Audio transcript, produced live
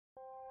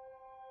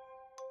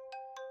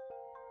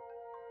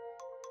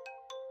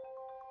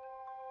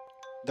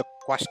The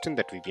question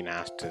that we've been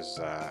asked is,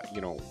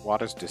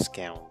 what is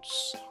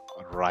discounts,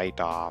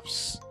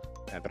 write-offs?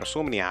 There are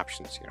so many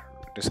options here.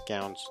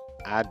 Discounts,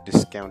 add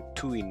discount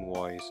to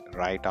invoice,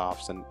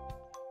 write-offs, and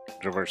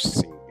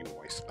reversing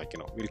invoice.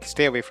 We'll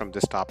stay away from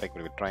this topic,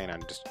 but we'll try and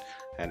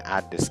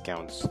add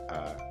discounts,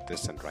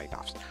 this and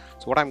write-offs.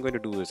 So what I'm going to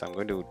do is I'm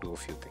going to do a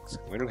few things.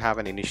 I'm going to have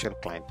an initial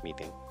client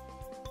meeting.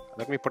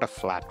 Let me put a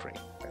flat rate,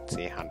 let's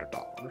say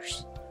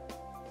 $100,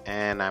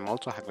 and I'm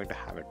also going to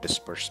have a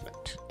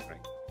disbursement, right?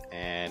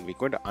 And we're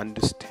going to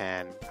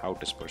understand how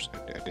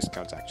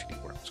discounts actually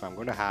work. So I'm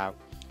going to have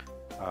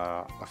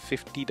a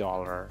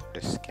 $50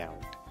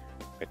 discount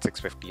at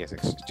 $650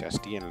 as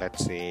HST, and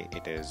let's say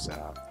it is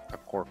a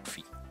court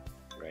fee,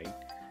 right?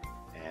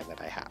 And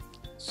that I have.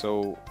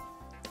 So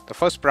the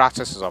first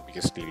process is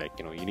obviously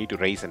you need to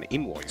raise an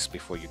invoice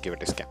before you give a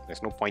discount.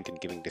 There's no point in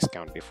giving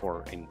discount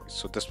before invoice.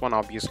 So this one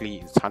obviously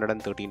is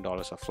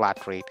 $113 of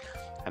flat rate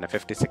and a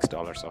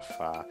 $56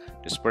 of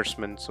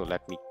disbursement. So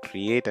let me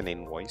create an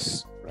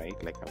invoice, right?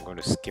 I'm going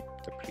to skip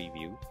the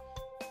preview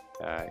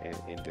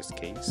in this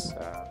case.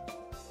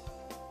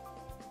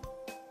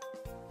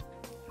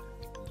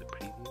 Do the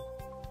preview.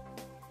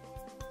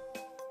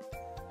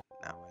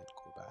 Now I'll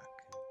go back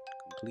and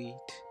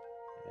complete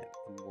and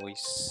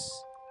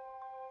invoice.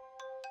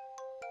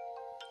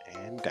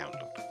 And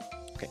download.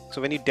 Okay,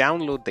 so when you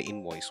download the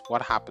invoice,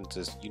 what happens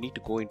is you need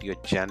to go into your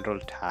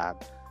general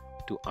tab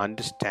to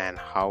understand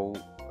how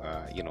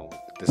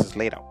this is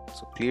laid out.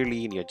 So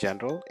clearly in your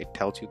general, it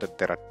tells you that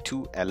there are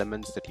two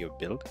elements that you've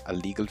built: a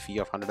legal fee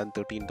of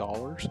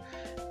 $113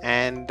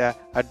 and a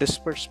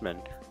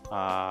disbursement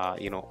of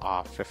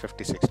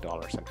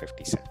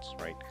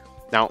 $56.50, right?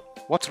 Now,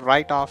 what's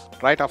write-off?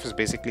 Write-off is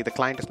basically the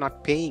client is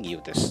not paying you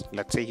this.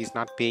 Let's say he's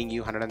not paying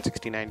you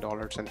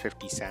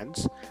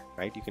 $169.50,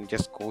 right? You can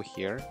just go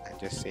here and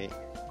just say,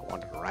 I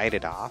want to write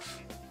it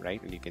off, right?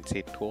 And you can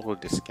say total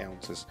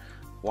discounts is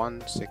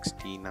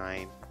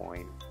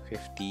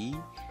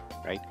 $169.50,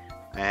 right?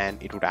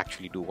 And it would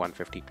actually do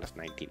 150 plus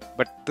 19.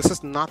 But this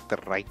is not the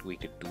right way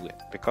to do it,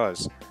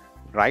 because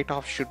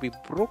write-off should be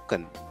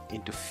broken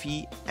into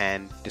fee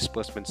and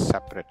disbursement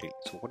separately.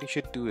 So what you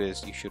should do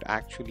is you should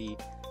actually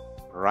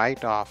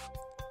write off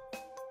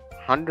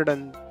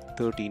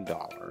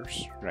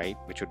 $113, right,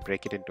 which would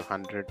break it into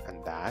 100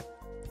 and that.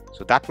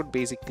 So that would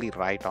basically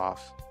write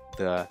off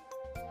the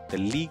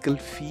legal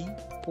fee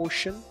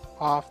portion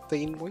of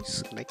the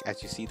invoice,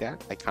 as you see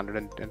that,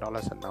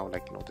 $110, and now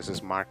this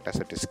is marked as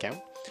a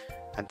discount.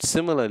 And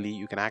similarly,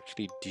 you can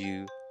actually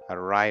do a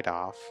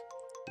write-off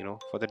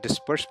for the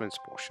disbursements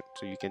portion.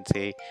 So you can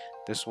say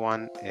this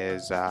one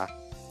is $50,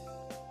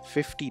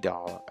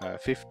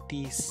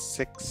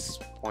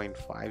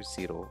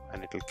 56.50,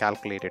 and it will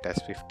calculate it as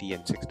 50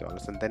 and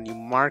 $6, and then you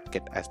mark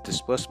it as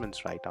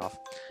disbursements write-off,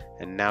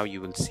 and now you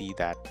will see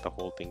that the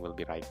whole thing will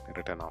be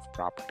written off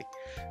properly.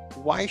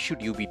 Why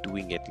should you be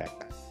doing it like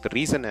that? The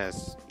reason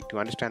is, to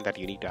understand that,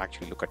 you need to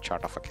actually look at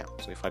chart of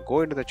accounts. So if I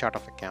go into the chart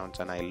of accounts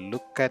and I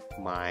look at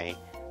my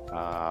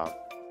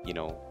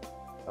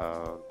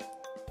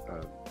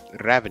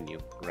revenue,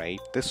 right,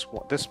 this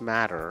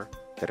matter,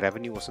 the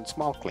revenue was in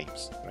small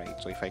claims, right?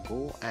 So if I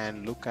go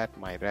and look at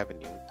my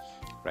revenue,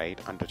 right,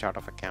 under chart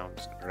of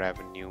accounts,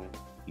 revenue,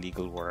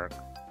 legal work,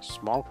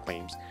 small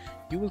claims,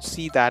 you will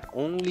see that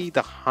only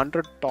the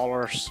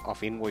 $100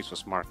 of invoice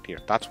was marked here.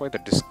 That's why the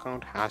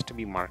discount has to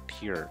be marked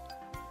here,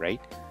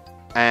 right?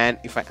 And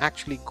if I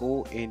actually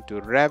go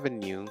into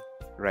revenue,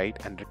 right,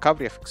 and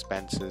recovery of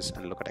expenses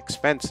and look at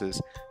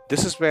expenses,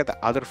 this is where the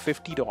other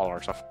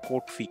 $50 of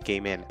court fee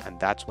came in, and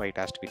that's why it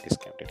has to be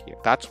discounted here.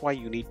 That's why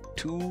you need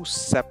two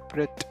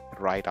separate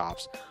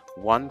write-offs,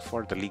 one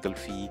for the legal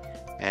fee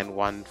and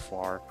one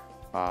for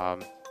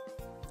the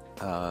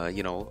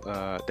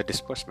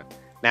disbursement.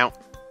 Now,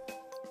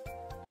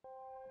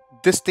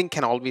 this thing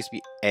can always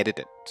be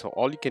edited. So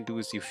all you can do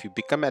is, if you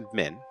become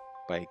admin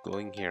by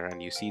going here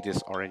and you see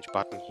this orange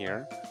button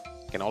here,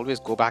 you can always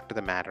go back to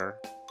the matter.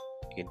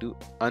 You can do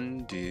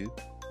undo,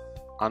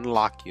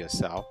 unlock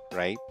yourself,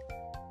 right,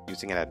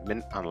 using an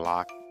admin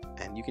unlock,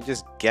 and you can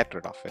just get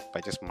rid of it by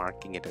just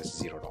marking it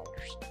as $0.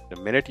 The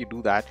minute you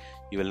do that,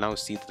 you will now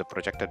see that the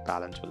projected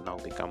balance will now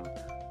become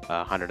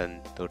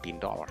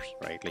 $113,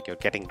 right? You're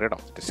getting rid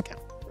of the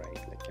discount, right?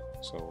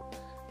 So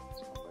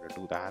I'm going to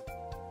do that,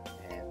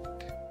 and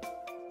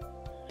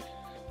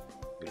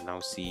you'll now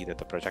see that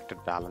the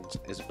projected balance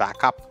is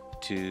back up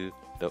to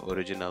the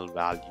original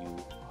value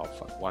of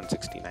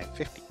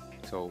 $169.50.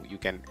 So you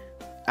can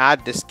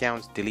add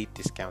discounts, delete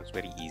discounts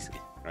very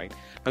easily, right?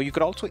 Now you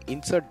could also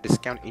insert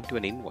discount into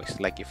an invoice.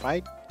 If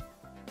I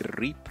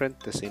reprint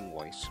this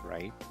invoice,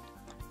 right,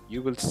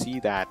 you will see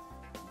that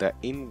the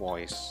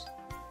invoice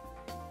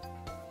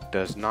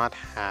does not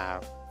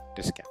have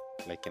discount.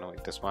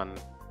 This one,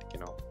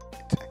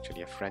 it's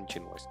actually a French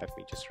invoice. Let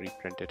me just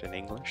reprint it in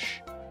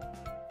English.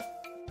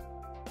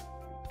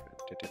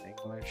 Reprint it in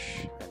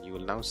English, and you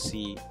will now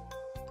see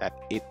that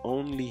it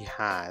only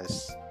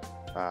has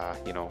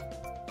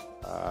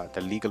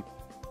the legal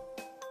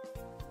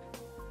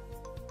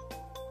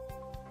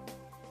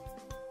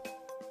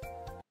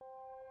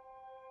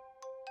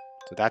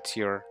So that's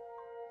your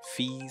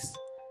fees,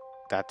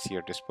 that's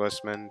your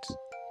disbursement,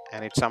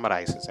 and it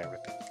summarizes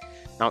everything.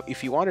 Now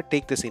if you want to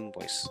take this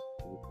invoice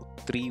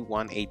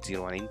 3180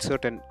 and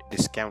insert a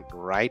discount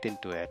right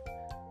into it,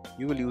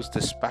 you will use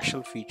this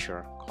special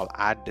feature called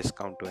add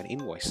discount to an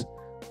invoice,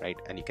 right?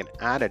 And you can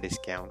add a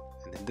discount,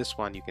 and in this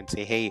one you can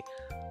say, hey,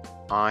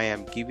 I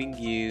am giving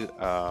you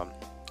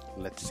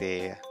let's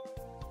say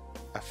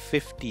a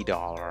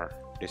 $50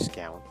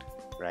 discount,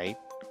 right,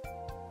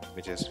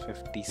 which is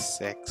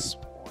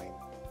 56.50.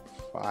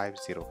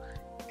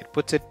 It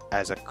puts it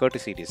as a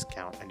courtesy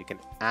discount, and you can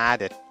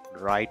add it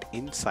right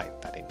inside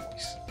that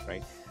invoice,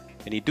 right?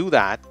 When you do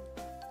that,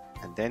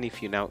 and then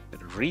if you now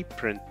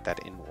reprint that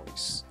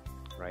invoice,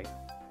 right,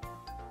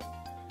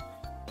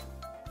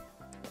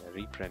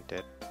 reprint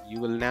it,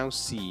 you will now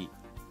see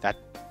that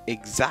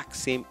exact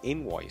same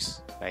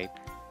invoice, right,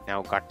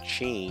 now got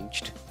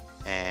changed,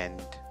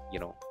 and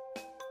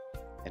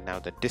and now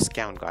the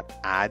discount got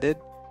added,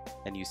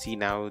 and you see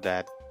now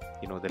that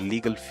the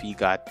legal fee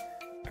got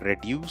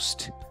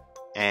reduced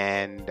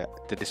and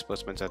the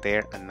disbursements are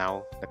there, and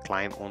now the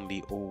client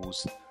only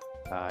owes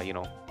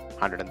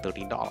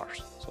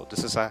 $113. So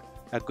this is a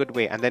good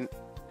way. And then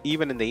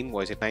even in the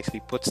invoice it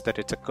nicely puts that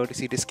it's a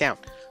courtesy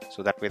discount,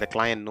 so that way the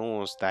client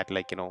knows that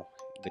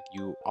that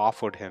you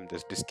offered him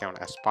this discount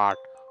as part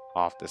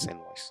of this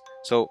invoice.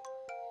 So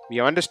we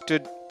have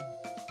understood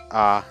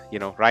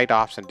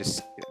write-offs and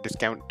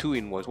discount to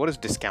invoice. What is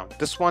discount?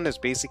 This one is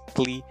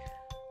basically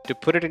to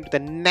put it into the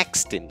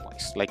next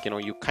invoice.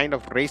 You kind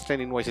of raised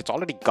an invoice, it's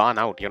already gone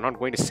out, you're not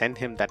going to send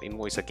him that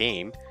invoice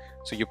again,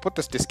 so you put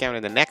this discount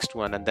in the next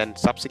one, and then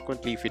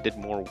subsequently if you did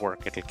more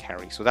work it'll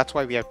carry. So that's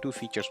why we have two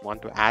features, one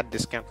to add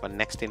discount for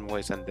next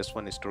invoice, and this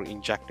one is to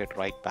inject it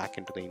right back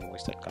into the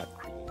invoice that got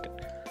created.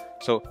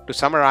 So to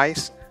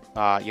summarize,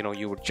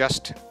 you would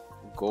just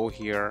go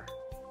here,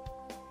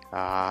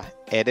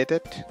 edit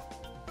it,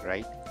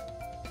 right,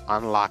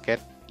 unlock it.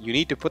 You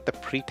need to put the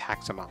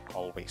pre-tax amount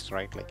always,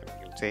 right?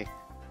 You'll say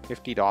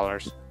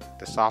 $50.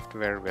 The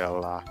software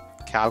will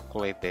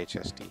calculate the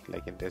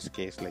HST. In this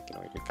case, it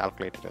will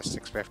calculate it as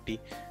 $650,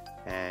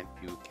 and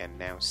you can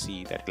now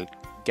see that it'll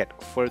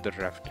get further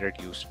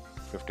reduced,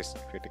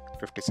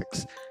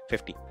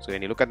 $56.50. So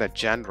when you look at the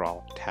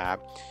general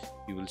tab,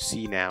 you will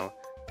see now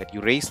that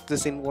you raised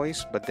this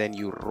invoice, but then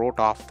you wrote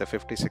off the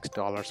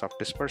 $56 of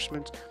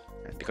disbursements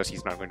because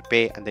he's not going to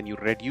pay, and then you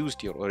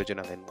reduced your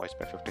original invoice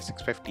by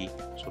 $56.50,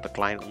 so the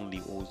client only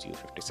owes you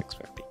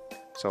 $56.50.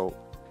 So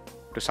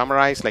to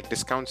summarize,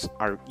 discounts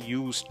are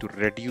used to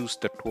reduce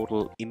the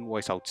total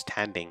invoice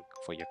outstanding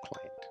for your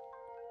client.